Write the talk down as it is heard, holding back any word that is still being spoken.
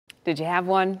Did you have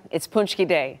one? It's Paczki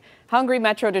Day. Hungry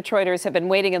Metro Detroiters have been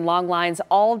waiting in long lines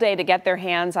all day to get their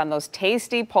hands on those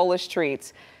tasty Polish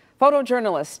treats.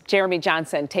 Photojournalist Jeremy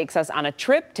Johnson takes us on a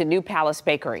trip to New Palace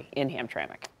Bakery in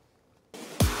Hamtramck.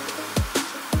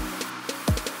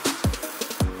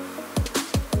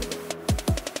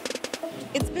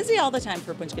 It's busy all the time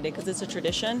for Paczki Day because it's a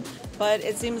tradition, but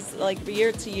it seems like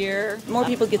year to year, more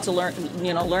people get to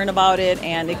learn about it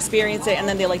and experience it, and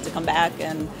then they like to come back,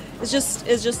 and it's just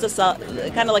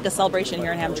a kind of like a celebration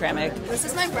here in Hamtramck. This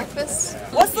is my breakfast.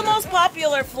 What's the most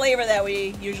popular flavor that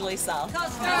we usually sell?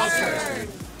 Custard.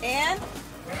 And?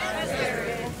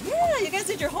 Yeah, you guys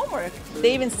did your homework.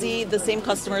 They even see the same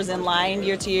customers in line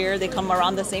year to year. They come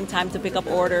around the same time to pick up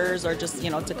orders or just,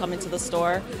 to come into the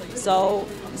store. So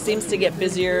it seems to get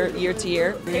busier year to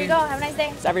year. There you go. Have a nice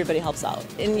day. So everybody helps out.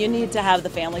 And you need to have the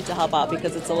family to help out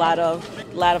because it's a lot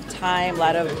of time, a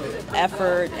lot of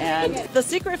effort. And the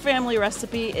secret family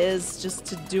recipe is just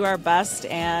to do our best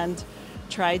and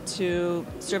try to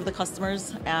serve the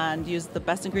customers and use the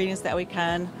best ingredients that we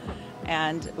can.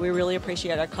 And we really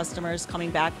appreciate our customers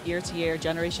coming back year to year,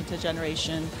 generation to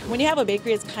generation. When you have a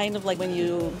bakery, it's kind of like when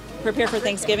you prepare for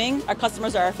Thanksgiving. Our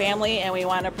customers are our family, and we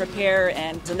want to prepare,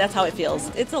 and that's how it feels.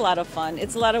 It's a lot of fun.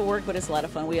 It's a lot of work, but it's a lot of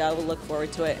fun. We all look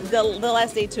forward to it. The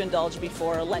last day to indulge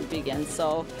before Lent begins,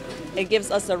 so it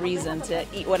gives us a reason to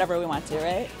eat whatever we want to,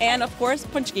 right? And of course,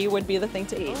 Paczki would be the thing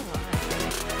to eat.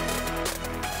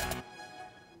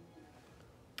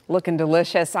 Looking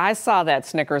delicious. I saw that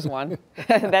Snickers one.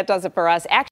 That does it for us.